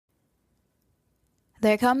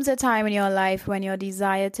There comes a time in your life when your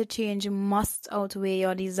desire to change must outweigh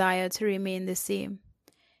your desire to remain the same.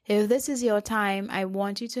 If this is your time, I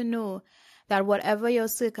want you to know that whatever your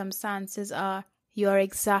circumstances are, you are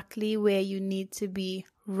exactly where you need to be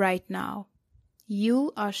right now.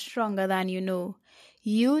 You are stronger than you know.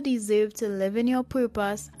 You deserve to live in your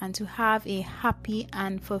purpose and to have a happy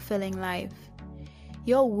and fulfilling life.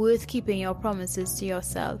 You're worth keeping your promises to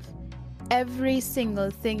yourself. Every single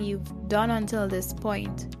thing you've done until this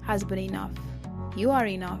point has been enough. You are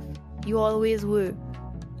enough. You always were.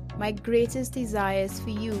 My greatest desire is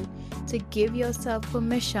for you to give yourself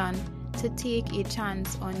permission to take a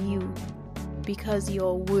chance on you because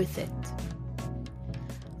you're worth it.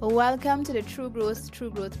 Welcome to the True Growth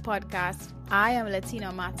podcast. I am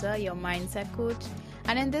Latina Mata, your mindset coach.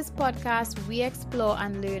 And in this podcast, we explore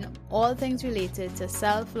and learn all things related to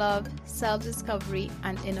self-love, self-discovery,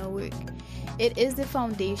 and inner work. It is the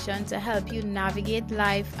foundation to help you navigate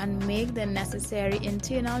life and make the necessary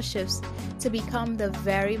internal shifts to become the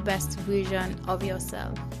very best version of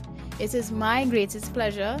yourself. It is my greatest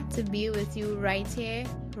pleasure to be with you right here,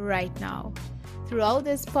 right now. Throughout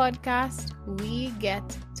this podcast, we get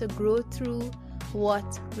to grow through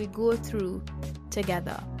what we go through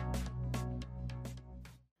together.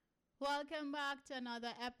 Welcome back to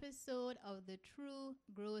another episode of the True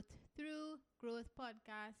Growth Through Growth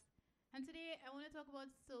podcast. And today I want to talk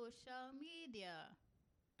about social media.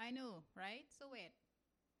 I know, right? So wait.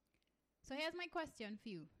 So here's my question for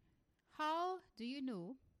you. How do you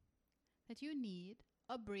know that you need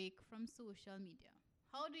a break from social media?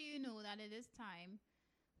 How do you know that it is time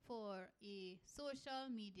for a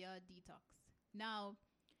social media detox? Now,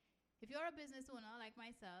 if you're a business owner like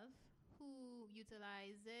myself who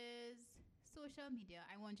utilizes social media,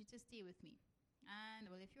 I want you to stay with me.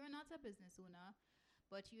 And well, if you're not a business owner,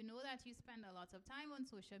 but you know that you spend a lot of time on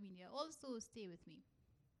social media, also stay with me.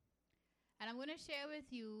 And I'm going to share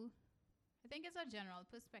with you, I think it's a general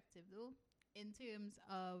perspective though, in terms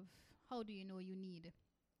of how do you know you need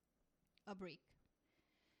a break.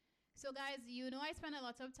 So guys, you know I spend a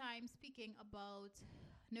lot of time speaking about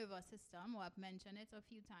nervous system, or I've mentioned it a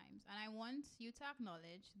few times. And I want you to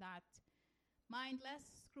acknowledge that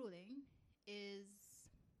mindless scrolling is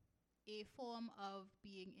a form of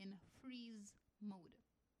being in freeze mode.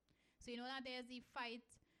 So you know that there's the flight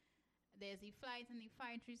and the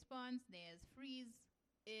fight response. There's freeze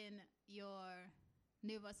in your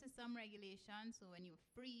nervous system regulation. So when you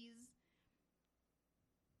freeze,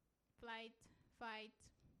 flight, fight,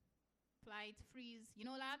 freeze. You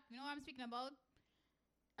know that? You know what I'm speaking about?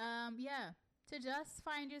 Yeah. To just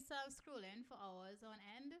find yourself scrolling for hours on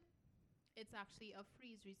end, it's actually a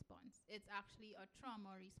freeze response. It's actually a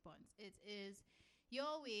trauma response. It is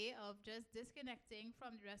your way of just disconnecting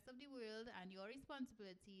from the rest of the world and your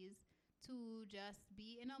responsibilities to just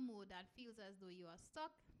be in a mode that feels as though you are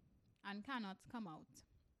stuck and cannot come out.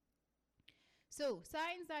 So,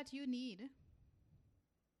 signs that you need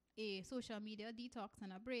a social media detox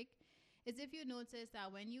and a break is if you notice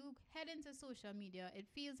that when you head into social media, it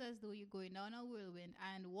feels as though you're going down a whirlwind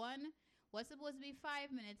and what's supposed to be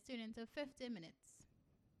 5 minutes turn into 50 minutes.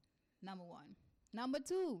 Number one. Number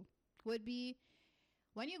two would be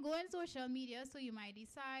when you go in social media, so you might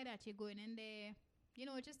decide that you're going in there,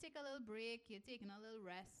 just take a little break, you're taking a little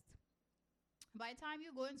rest. By the time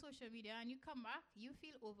you go in social media and you come back, you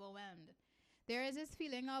feel overwhelmed. There is this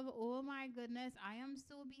feeling of, oh my goodness, I am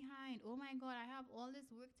so behind. Oh my God, I have all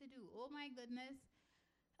this work to do. Oh my goodness.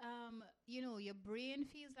 Your brain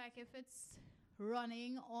feels like if it's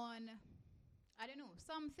running on, I don't know,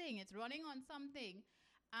 something. It's running on something.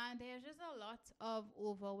 And there's just a lot of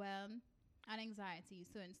overwhelm and anxiety.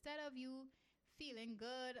 So instead of you feeling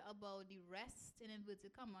good about the rest in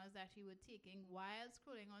inverted commas that you were taking while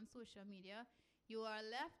scrolling on social media, you are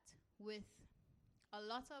left with a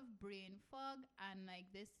lot of brain fog and like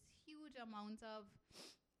this huge amount of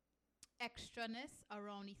extraness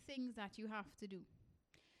around the things that you have to do.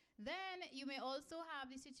 Then you may also have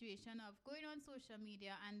the situation of going on social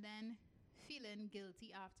media and then feeling guilty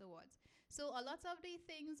afterwards. So a lot of the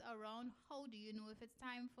things around how do you know if it's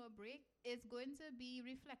time for a break is going to be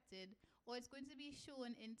reflected, or it's going to be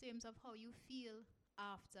shown in terms of how you feel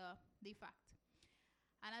after the fact.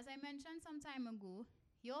 And as I mentioned some time ago,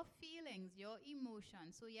 your feelings, your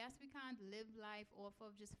emotions. So yes, we can't live life off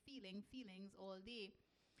of just feelings all day,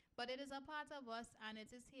 but it is a part of us and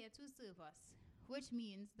it is here to serve us, which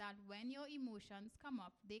means that when your emotions come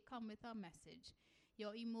up, they come with a message.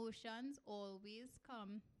 Your emotions always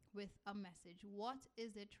come with a message. What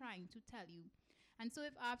is it trying to tell you? And so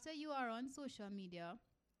if after you are on social media,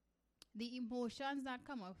 the emotions that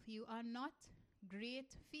come up for you are not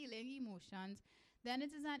great feeling emotions, then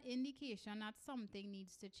it is an indication that something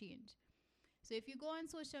needs to change. So if you go on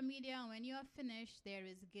social media and when you are finished, there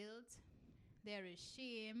is guilt, there is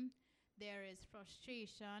shame, there is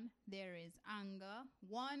frustration, there is anger.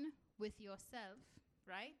 One, with yourself,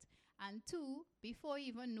 right? And two, before you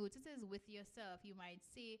even notice it with yourself, you might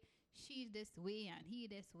say, she this way and he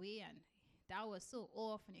this way and that was so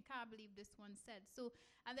off and you can't believe this one said. So,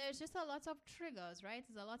 and there's just a lot of triggers, right?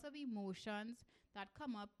 There's a lot of emotions that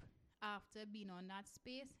come up after being on that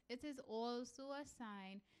space. It is also a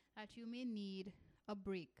sign that you may need a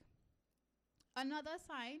break. Another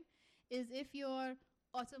sign is if your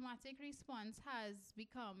automatic response has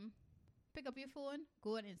become pick up your phone,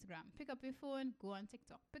 go on Instagram, pick up your phone, go on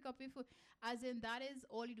TikTok, pick up your phone, as in that is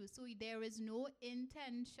all you do. So there is no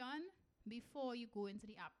intention before you go into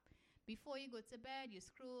the app. Before you go to bed, you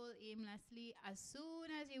scroll aimlessly. As soon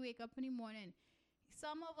as you wake up in the morning,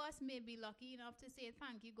 some of us may be lucky enough to say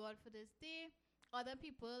thank you God for this day. Other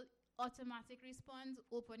people, automatic response,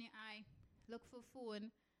 open your eye, look for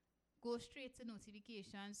phone, go straight to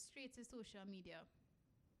notifications, straight to social media.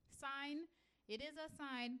 Sign, it is a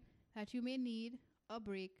sign that you may need a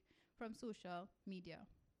break from social media.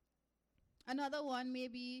 Another one may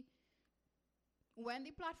be when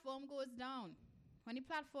the platform goes down. When the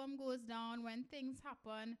platform goes down, when things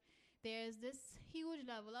happen, there's this huge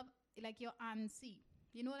level of like you're antsy.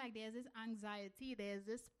 You know, like there's this anxiety, there's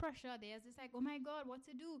this pressure, there's this like, oh my God, what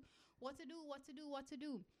to do, what to do, what to do, what to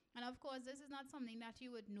do. And of course, this is not something that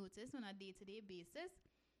you would notice on a day-to-day basis.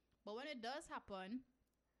 But when it does happen,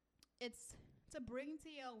 it's to bring to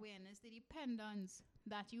your awareness the dependence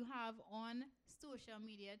that you have on social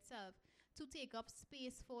media itself to take up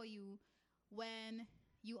space for you when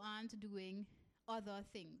you aren't doing other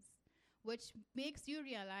things, which makes you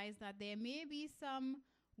realize that there may be some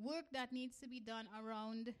work that needs to be done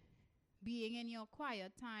around being in your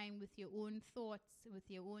quiet time with your own thoughts, with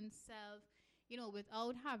your own self, you know,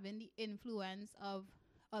 without having the influence of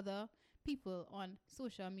other people on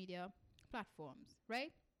social media platforms,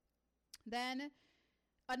 right? Then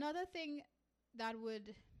another thing that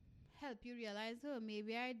would help you realize, oh,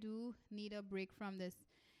 maybe I do need a break from this,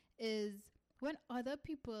 is when other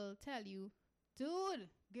people tell you, dude,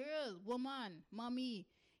 girl, woman, mommy,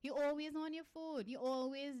 you're always on your phone, you're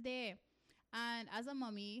always there. And as a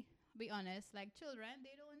mommy, be honest, like children,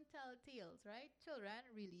 they don't tell tales, right? Children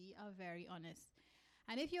really are very honest.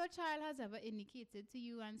 And if your child has ever indicated to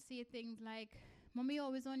you and say things like, mommy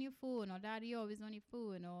always on your phone, or daddy always on your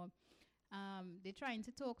phone, or they're trying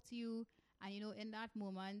to talk to you, and you know, in that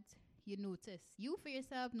moment, you notice. You for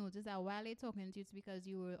yourself notice that while they're talking to you, it's because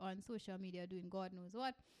you were on social media doing God knows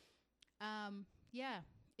what. Yeah,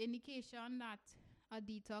 indication that a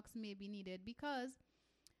detox may be needed because,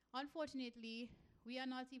 unfortunately, we are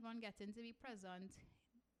not even getting to be present,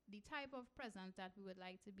 the type of presence that we would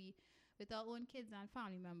like to be with our own kids and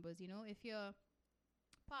family members. You know, if your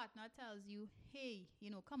partner tells you, hey, you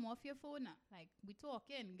know, come off your phone now, like we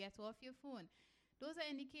talking, get off your phone. Those are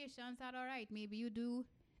indications that, all right, maybe you do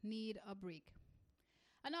need a break.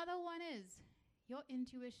 Another one is your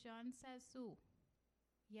intuition says so.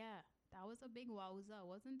 Yeah, that was a big wowzer,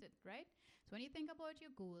 wasn't it, right? So when you think about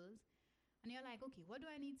your goals and you're like, okay, what do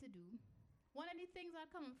I need to do? One of the things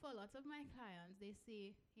that come for lots of my clients, they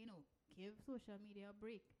say, you know, give social media a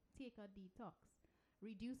break, take a detox,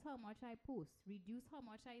 reduce how much I post, reduce how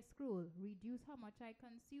much I scroll, reduce how much I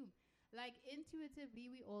consume. Like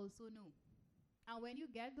intuitively, we also know. And when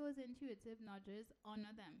you get those intuitive nudges,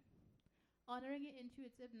 honor them. Honoring your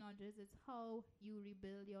intuitive nudges is how you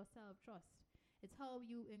rebuild your self-trust. It's how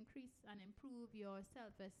you increase and improve your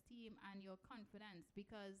self-esteem and your confidence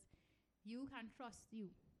because you can trust you.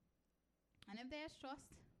 And if there's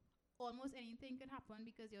trust, almost anything can happen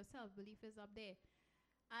because your self-belief is up there.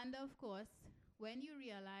 And of course, when you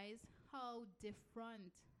realize how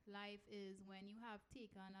different life is when you have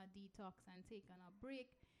taken a detox and taken a break,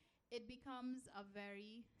 it becomes a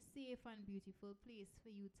very safe and beautiful place for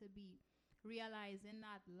you to be. Realizing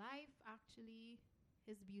that life actually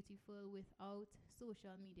is beautiful without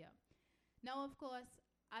social media. Now, of course,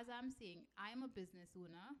 as I'm saying, I'm a business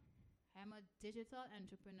owner. I'm a digital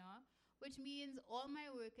entrepreneur, which means all my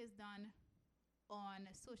work is done on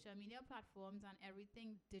social media platforms and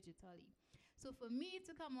everything digitally. So for me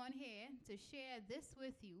to come on here to share this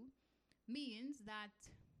with you means that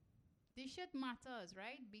this shit matters,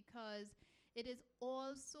 right? Because it is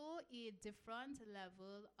also a different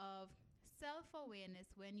level of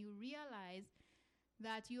self-awareness when you realize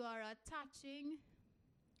that you are attaching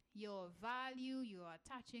your value, you are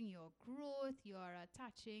attaching your growth, you are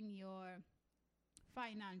attaching your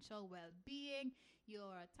financial well-being,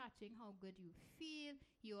 you're attaching how good you feel,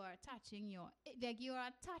 you're attaching you're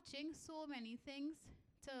attaching so many things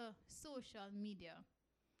to social media.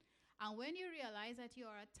 And when you realize that you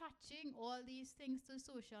are attaching all these things to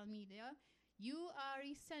social media, you are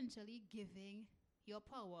essentially giving your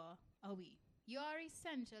power away. You are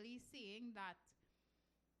essentially saying that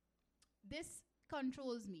this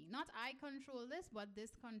controls me. Not I control this, but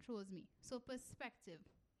this controls me. So perspective.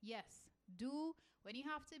 Yes. Do when you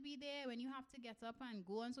have to be there, when you have to get up and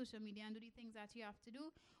go on social media and do the things that you have to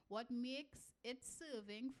do, what makes it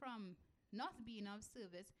serving from not being of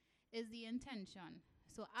service is the intention.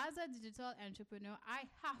 So as a digital entrepreneur, I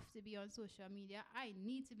have to be on social media. I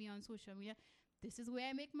need to be on social media. This is where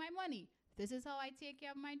I make my money. This is how I take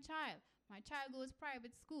care of my child. My child goes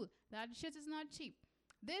private school. That shit is not cheap.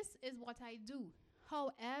 This is what I do.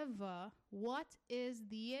 However, what is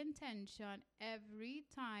the intention every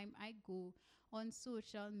time I go on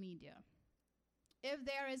social media? If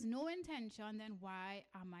there is no intention, then why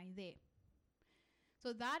am I there?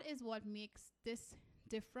 So that is what makes this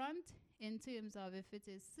different in terms of if it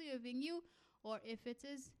is serving you or if it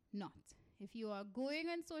is not. If you are going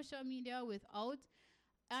on social media without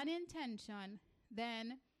an intention,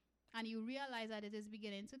 then, and you realize that it is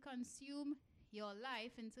beginning to consume your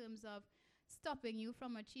life in terms of stopping you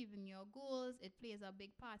from achieving your goals, it plays a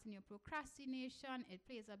big part in your procrastination, it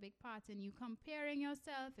plays a big part in you comparing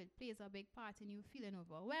yourself, it plays a big part in you feeling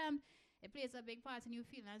overwhelmed, it plays a big part in you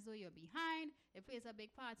feeling as though you're behind, it plays a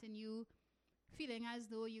big part in you feeling as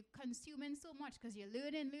though you're consuming so much because you're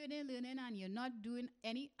learning, and you're not doing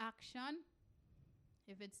any action.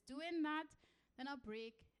 If it's doing that, then a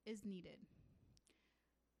break is needed.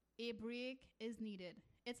 A break is needed.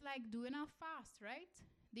 It's like doing a fast, right?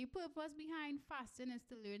 The purpose behind fasting is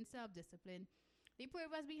to learn self-discipline. The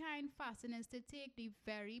purpose behind fasting is to take the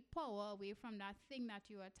very power away from that thing that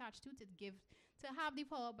you're attached to have the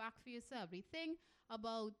power back for yourself. The thing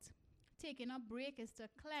about taking a break is to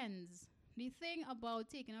cleanse. The thing about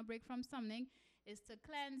taking a break from something is to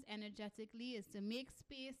cleanse energetically, is to make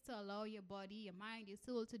space to allow your body, your mind, your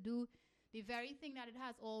soul to do the very thing that it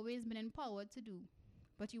has always been empowered to do.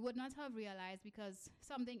 But you would not have realized because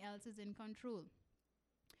something else is in control.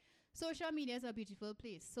 Social media is a beautiful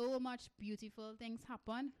place. So much beautiful things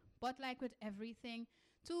happen. But like with everything,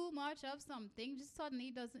 too much of something just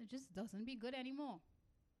suddenly doesn't be good anymore.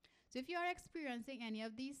 So if you are experiencing any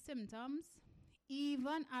of these symptoms,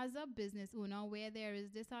 even as a business owner where there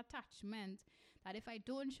is this attachment that if I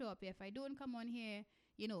don't show up here, if I don't come on here,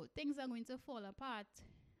 things are going to fall apart,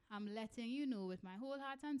 I'm letting you know with my whole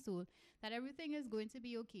heart and soul that everything is going to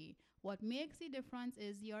be okay. What makes the difference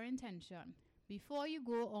is your intention. Before you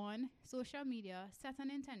go on social media, set an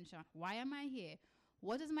intention. Why am I here?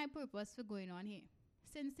 What is my purpose for going on here?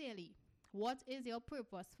 Sincerely, what is your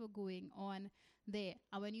purpose for going on there?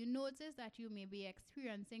 And when you notice that you may be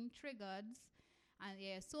experiencing triggers and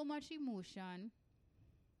there's so much emotion,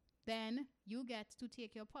 then you get to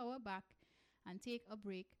take your power back and take a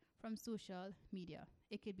break from social media.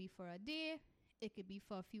 It could be for a day, it could be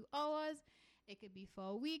for a few hours, it could be for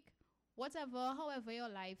a week, however your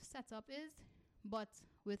life setup is. But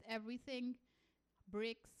with everything,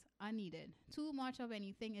 breaks are needed. Too much of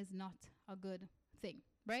anything is not a good thing,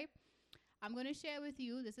 right? I'm going to share with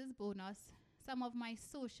you, this is bonus, some of my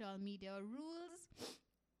social media rules.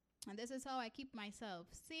 And this is how I keep myself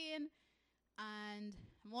sane. And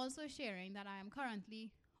I'm also sharing that I am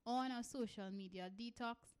currently on a social media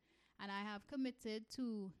detox. And I have committed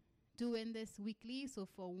to doing this weekly. So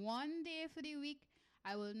for one day for the week,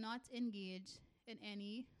 I will not engage in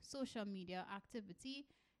any social media activity.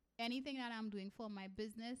 Anything that I'm doing for my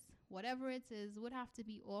business, whatever it is, would have to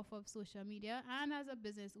be off of social media. And as a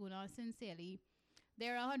business owner, sincerely,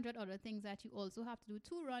 there are 100 other things that you also have to do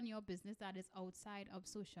to run your business that is outside of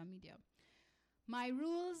social media. My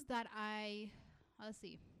rules that I'll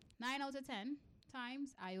see, 9 out of 10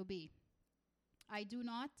 times I obey. I do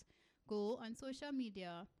not go on social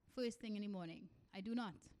media first thing in the morning. I will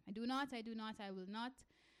not.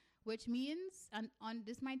 Which means, and on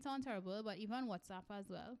this might sound terrible, but even WhatsApp as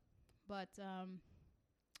well. But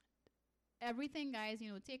everything, guys,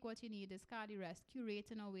 take what you need, discard the rest,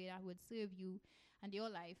 curate in a way that would serve you and your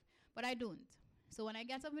life. But I don't. So when I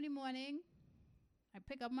get up in the morning, I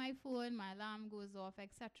pick up my phone, my alarm goes off,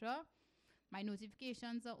 etc. My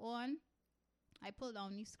notifications are on. I pull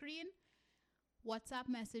down the screen. WhatsApp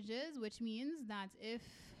messages, which means that if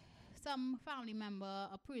some family member,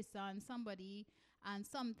 a person, somebody, and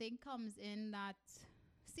something comes in that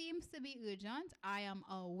seems to be urgent, I am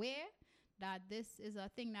aware that this is a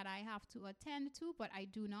thing that I have to attend to, but I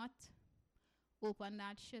do not open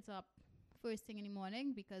that shit up first thing in the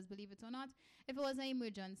morning, because believe it or not, if it was an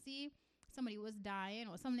emergency, somebody was dying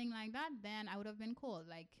or something like that, then I would have been called.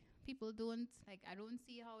 Like, people don't, like, I don't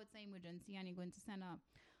see how it's an emergency and you're going to send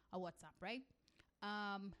a WhatsApp, right?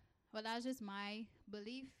 Well, that's just my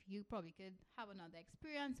belief. You probably could have another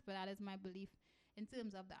experience, but that is my belief in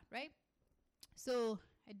terms of that, right? So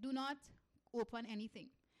I do not open anything.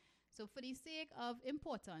 So for the sake of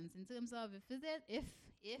importance, in terms of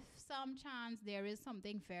if some chance there is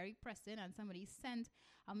something very pressing and somebody sent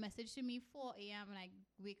a message to me 4 a.m. and I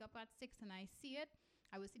wake up at 6 and I see it,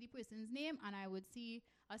 I would see the person's name and I would see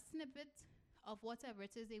a snippet of whatever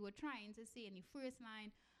it is they were trying to say in the first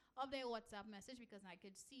line of their WhatsApp message, because I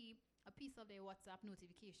could see a piece of their WhatsApp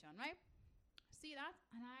notification, right? See that?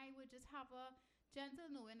 And I would just have a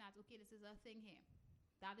gentle knowing that, okay, this is a thing here.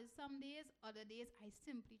 That is some days. Other days, I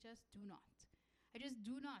simply just do not. I just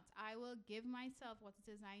do not. I will give myself what it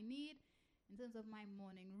is I need in terms of my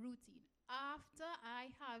morning routine. After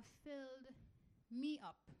I have filled me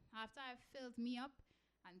up,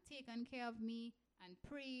 and taken care of me and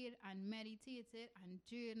prayed and meditated and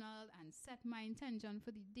journaled and set my intention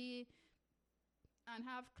for the day and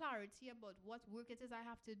have clarity about what work it is I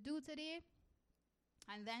have to do today,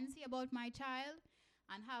 and then see about my child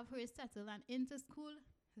and have her settled and into school,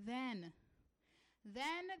 then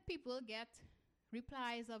people get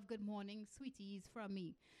replies of good morning, sweeties, from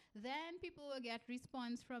me. Then people will get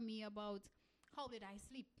response from me about how did I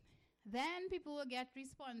sleep. Then people will get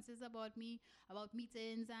responses about me, about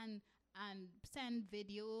meetings and send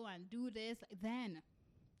video and do this. Then.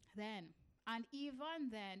 And even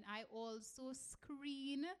then, I also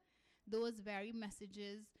screen those very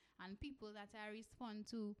messages and people that I respond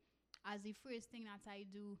to as the first thing that I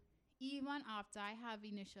do, even after I have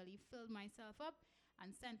initially filled myself up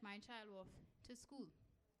and sent my child off to school.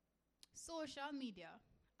 Social media,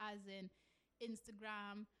 as in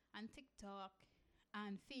Instagram and TikTok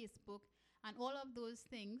and Facebook and all of those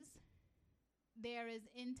things, there is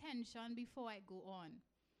intention before I go on.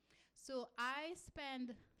 So I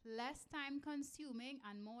spend less time consuming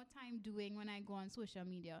and more time doing when I go on social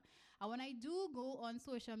media. And when I do go on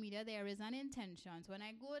social media, there is an intention. So when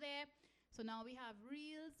I go there, so now we have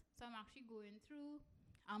reels. So I'm actually going through,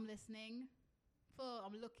 I'm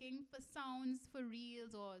looking for sounds for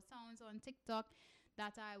reels or sounds on TikTok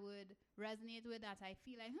that I would resonate with, that I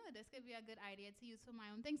feel like, this could be a good idea to use for my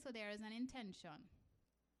own thing. So there is an intention.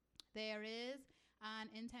 There is an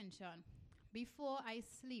intention. Before I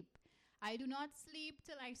sleep, I do not sleep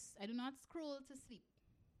I do not scroll to sleep.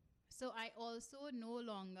 So I also no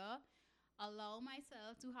longer allow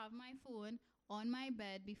myself to have my phone on my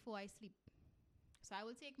bed before I sleep. So I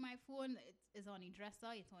will take my phone, it is on the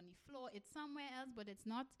dresser, it's on the floor, it's somewhere else, but it's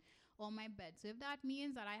not on my bed. So if that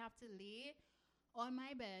means that I have to lay on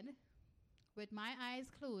my bed with my eyes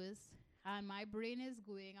closed and my brain is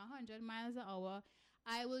going 100 miles an hour,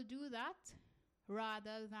 I will do that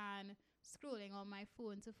rather than scrolling on my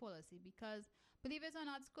phone to fall asleep. Because believe it or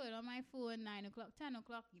not, scrolling on my phone 9 o'clock, 10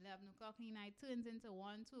 o'clock, 11 o'clock in the night turns into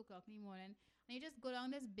 1, 2 o'clock in the morning, and you just go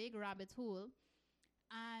down this big rabbit hole.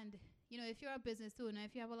 And if you're a business owner,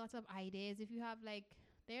 if you have a lot of ideas, if you have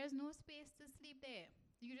there's no space to sleep there.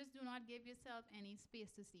 You just do not give yourself any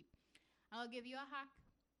space to sleep. I'll give you a hack.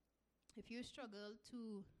 If you struggle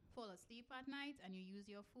to fall asleep at night and you use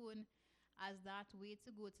your phone as that way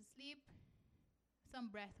to go to sleep,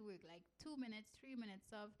 some breath work, like 2 minutes, 3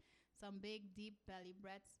 minutes of some big deep belly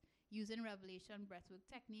breaths using Revelation breathwork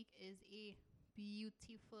technique is a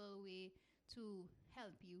beautiful way to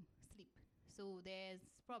help you sleep. So there's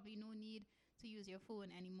probably no need to use your phone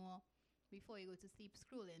anymore before you go to sleep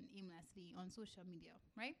scrolling aimlessly on social media,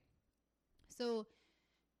 right? So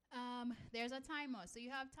there's a timer. So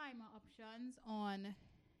you have timer options on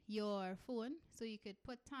your phone. So you could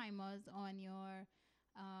put timers on your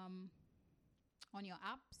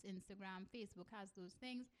apps. Instagram, Facebook has those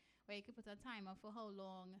things where you can put a timer for how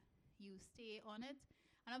long you stay on it.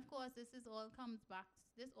 And of course, this all comes back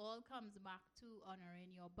to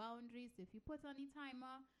honoring your boundaries. If you put on a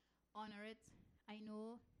timer, honor it. I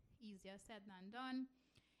know, easier said than done.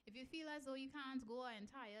 If you feel as though you can't go an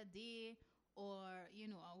entire day or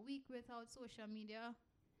a week without social media,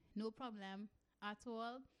 no problem at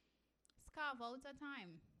all. Carve out a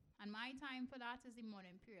time. And my time for that is the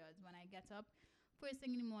morning periods. When I get up first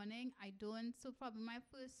thing in the morning, so probably my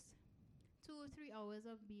first 2 or 3 hours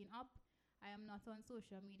of being up, I am not on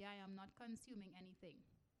social media. I am not consuming anything.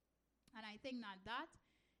 And I think that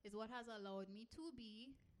is what has allowed me to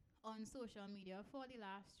be on social media for the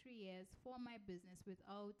last 3 years for my business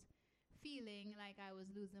without feeling like I was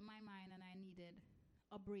losing my mind and I needed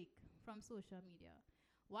a break from social media.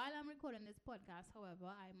 While I'm recording this podcast,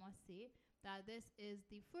 however, I must say that this is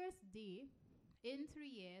the first day in 3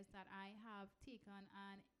 years that I have taken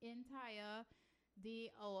an entire day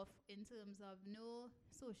off in terms of no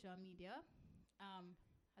social media. Um,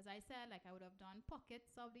 as I said, like I would have done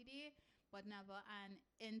pockets of the day, but never an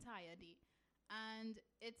entire day. And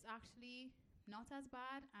it's actually not as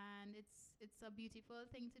bad, and it's a beautiful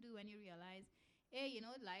thing to do when you realize, hey,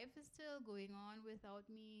 life is still going on without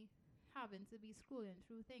me having to be scrolling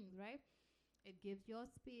through things, right? It gives your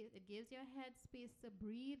space, it gives your head space to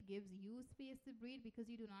breathe, gives you space to breathe because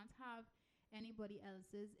you do not have anybody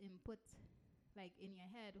else's input like in your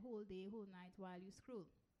head whole day, whole night while you scroll.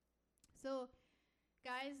 So,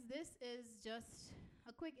 guys, this is just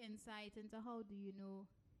a quick insight into how do you know